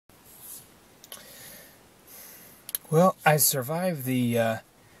Well, I survived the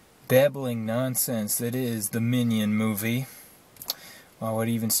babbling nonsense that is the Minion movie. Well, I would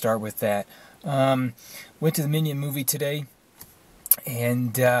even start with that. Went to the Minion movie today,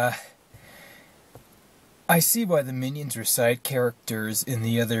 and I see why the Minions are side characters in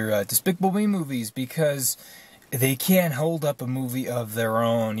the other Despicable Me movies, because they can't hold up a movie of their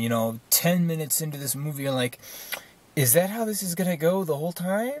own. 10 minutes into this movie, you're like, is that how this is going to go the whole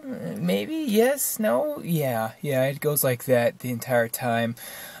time? Maybe? Yes? No? Yeah, it goes like that the entire time.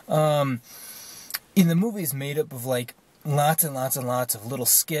 In the movie is made up of like lots and lots and lots of little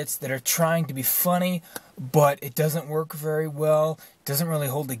skits that are trying to be funny, but it doesn't work very well. It doesn't really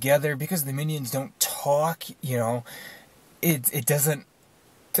hold together because the Minions don't talk, it doesn't,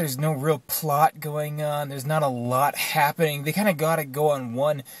 there's no real plot going on. There's not a lot happening. They kind of got to go on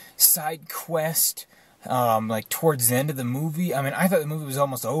one side quest like towards the end of the movie. I mean, I thought the movie was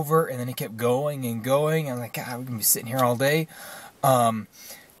almost over, and then it kept going and going. I'm like, God, we're going to be sitting here all day.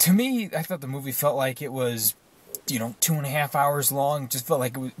 To me, I thought the movie felt like it was, 2.5 hours long. It just felt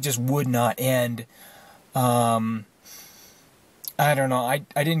like it just would not end. I don't know. I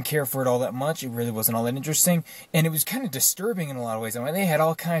didn't care for it all that much. It really wasn't all that interesting. And it was kind of disturbing in a lot of ways. I mean, they had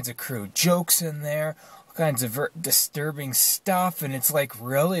all kinds of crude jokes in there, all kinds of disturbing stuff. And it's like,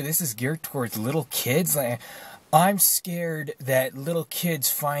 really? This is geared towards little kids? Like, I'm scared that little kids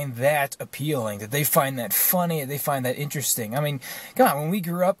find that appealing, that they find that funny, that they find that interesting. I mean, come on, when we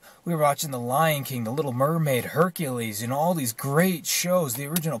grew up, we were watching The Lion King, The Little Mermaid, Hercules, all these great shows, the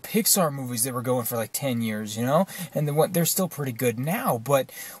original Pixar movies that were going for like 10 years, and they're still pretty good now,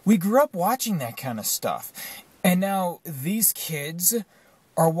 but we grew up watching that kind of stuff. And now these kids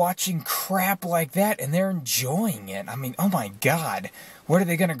are watching crap like that, and they're enjoying it. I mean, oh my God, what are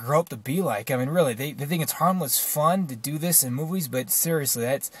they going to grow up to be like? I mean, really, they think it's harmless fun to do this in movies, but seriously,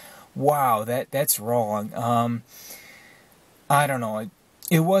 that's wrong. I don't know.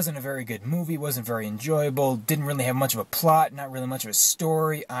 It wasn't a very good movie, wasn't very enjoyable, didn't really have much of a plot, not really much of a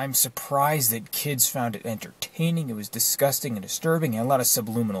story. I'm surprised that kids found it entertaining. It was disgusting and disturbing, and a lot of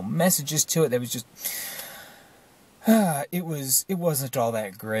subliminal messages to it that was just... it wasn't all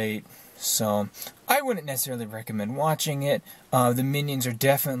that great, so I wouldn't necessarily recommend watching it. The Minions are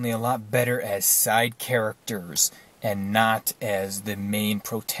definitely a lot better as side characters and not as the main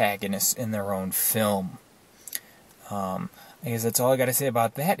protagonists in their own film. I guess that's all I got to say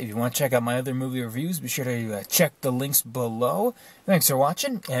about that. If you want to check out my other movie reviews, be sure to check the links below. Thanks for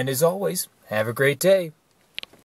watching, and as always, have a great day.